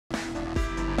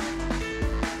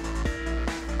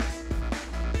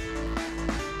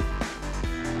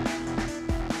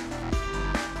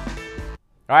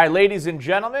All right, ladies and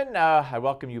gentlemen, I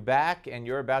welcome you back, and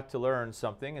you're about to learn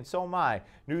something, and so am I.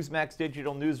 Newsmax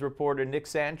Digital News Reporter Nick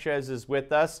Sanchez is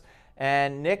with us.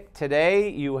 And Nick, today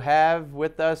you have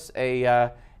with us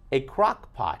a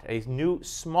Crock-Pot, a new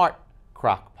smart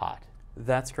Crock-Pot.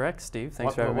 That's correct, Steve.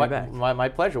 Thanks for having me back. My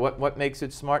pleasure. What makes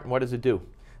it smart, and what does it do?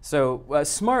 So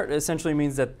smart essentially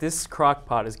means that this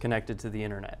Crock-Pot is connected to the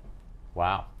internet.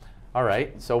 Wow. All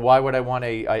right. So why would I want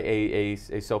a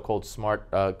so-called smart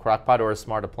Crock-Pot or a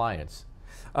smart appliance?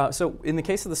 So in the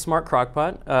case of the smart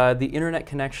Crock-Pot, the internet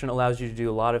connection allows you to do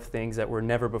a lot of things that were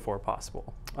never before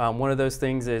possible. One of those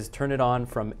things is turn it on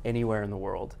from anywhere in the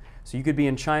world. So you could be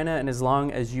in China, and as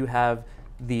long as you have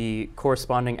the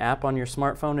corresponding app on your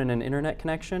smartphone and an internet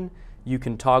connection, you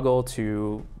can toggle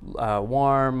to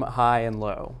warm, high, and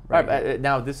low. Right.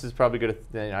 Now, this is probably going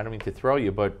to, I don't mean to throw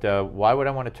you, but why would I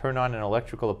want to turn on an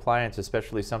electrical appliance,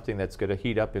 especially something that's going to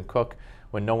heat up and cook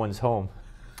when no one's home?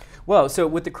 Well, so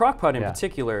with the Crock-Pot in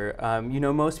particular, you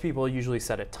know, most people usually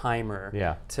set a timer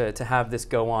to have this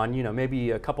go on, you know, maybe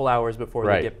a couple hours before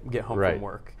they get home from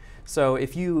work. So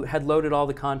if you had loaded all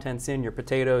the contents in, your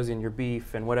potatoes and your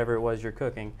beef and whatever it was you're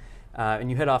cooking,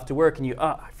 and you head off to work and you,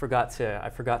 I forgot to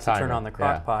turn on the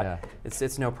Crock-Pot.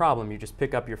 It's no problem. You just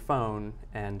pick up your phone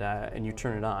and you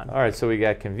turn it on. All right, so we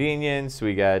got convenience,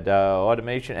 we got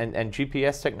automation, and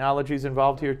GPS technologies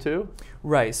involved here too?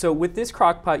 Right, so with this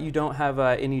Crock-Pot you don't have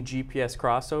any GPS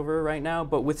crossover right now,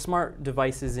 but with smart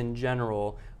devices in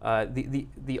general,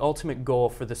 the ultimate goal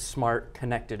for the smart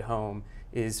connected home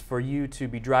is for you to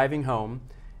be driving home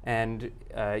and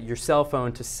your cell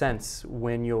phone to sense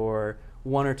when you're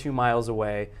 1 or 2 miles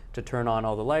away, to turn on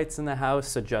all the lights in the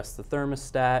house, adjust the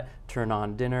thermostat, turn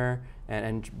on dinner,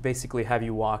 and basically have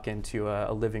you walk into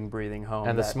a living, breathing home.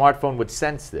 And the smartphone would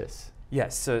sense this?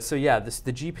 Yes, so yeah, the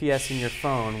GPS in your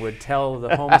phone would tell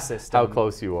the home system how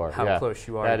close you are. How close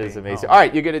you are. That is amazing. Home. All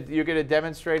right, you're gonna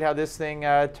demonstrate how this thing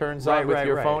turns on with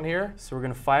your phone here? So we're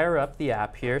gonna fire up the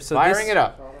app here. So Firing it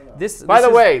up. By the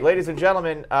way, ladies and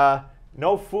gentlemen,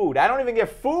 no food. I don't even get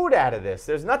food out of this.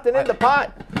 There's nothing in the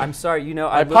pot. I'm sorry. You know,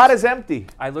 my pot is empty.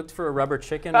 I looked for a rubber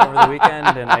chicken over the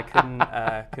weekend, and I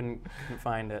couldn't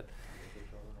find it.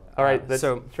 All right, let's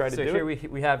try to do it. So here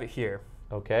we have it here.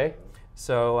 Okay.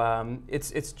 So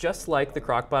it's just like the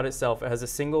Crock-Pot itself. It has a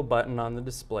single button on the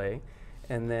display,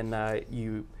 and then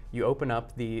you open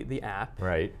up the app.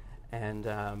 Right.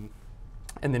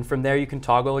 And then from there you can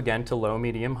toggle again to low,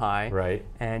 medium, high. Right.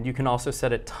 And you can also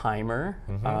set a timer,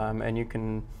 and you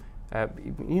can,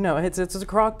 you know, it's a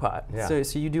Crock-Pot. Yeah.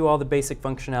 So you do all the basic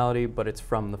functionality, but it's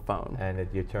from the phone. And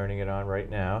you're turning it on right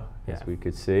now, as we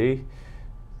could see.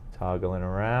 Toggling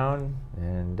around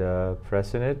and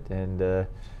pressing it, and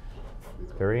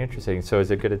very interesting. So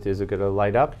is it gonna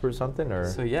light up or something, or?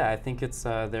 So yeah, I think it's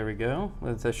there we go.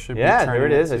 This should be there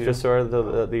it is. It's just sort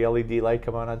of the LED light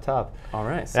come on top. All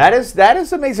right. So that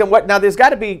is amazing. What now? There's got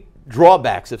to be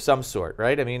drawbacks of some sort,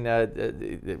 right? I mean,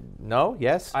 no,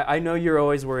 yes. I know you're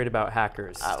always worried about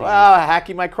hackers. Well,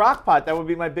 hacking my Crock-Pot, that would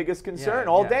be my biggest concern.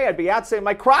 All day I'd be out saying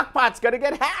my Crock-Pot's gonna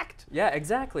get hacked. Yeah,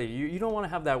 exactly. You don't want to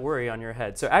have that worry on your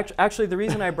head. So actually, the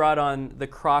reason I brought on the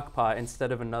Crock-Pot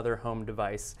instead of another home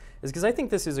device is because I think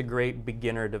this is a great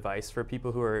beginner device for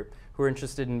people who are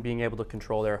interested in being able to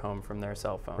control their home from their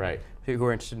cell phone. Right. Who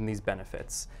are interested in these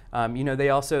benefits. You know, they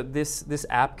also this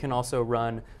app can also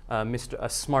run a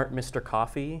smart Mr.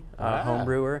 Coffee home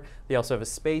brewer. They also have a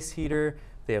space heater.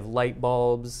 They have light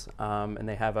bulbs, and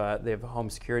they have home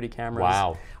security cameras.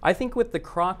 Wow. I think with the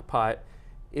Crock-Pot,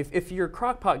 if your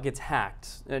Crock-Pot gets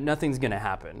hacked, nothing's going to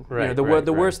happen. Right, you know,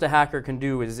 the worst a hacker can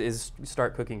do is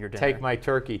start cooking your dinner. Take my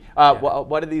turkey.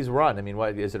 What do these run? I mean,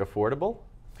 is it affordable?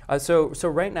 So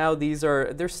right now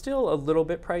they're still a little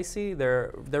bit pricey.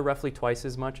 They're roughly twice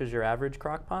as much as your average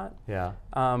Crock-Pot. Yeah.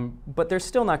 But they're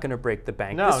still not going to break the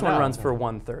bank. No, this one runs for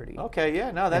 $130. Okay,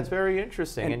 yeah, no, that's very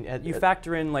interesting. And you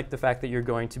factor in like the fact that you're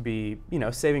going to be, you know,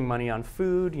 saving money on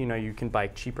food. You know, you can buy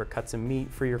cheaper cuts of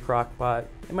meat for your Crock-Pot.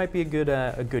 It might be a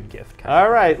good gift. All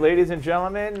right, ladies and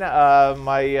gentlemen,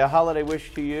 my holiday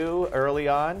wish to you early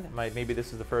on, maybe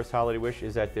this is the first holiday wish,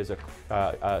 is that there's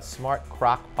a smart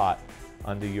Crock-Pot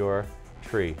under your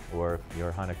tree or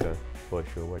your Hanukkah bush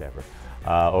or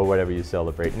whatever you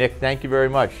celebrate. Nick, thank you very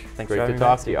much. Thanks Great for to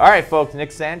talk to you. All right, folks,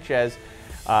 Nick Sanchez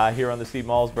here on the Steve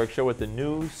Malzberg Show with the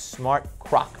new smart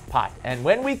Crock-Pot. And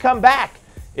when we come back,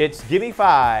 it's Gimme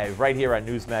 5 right here on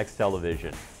Newsmax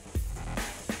Television.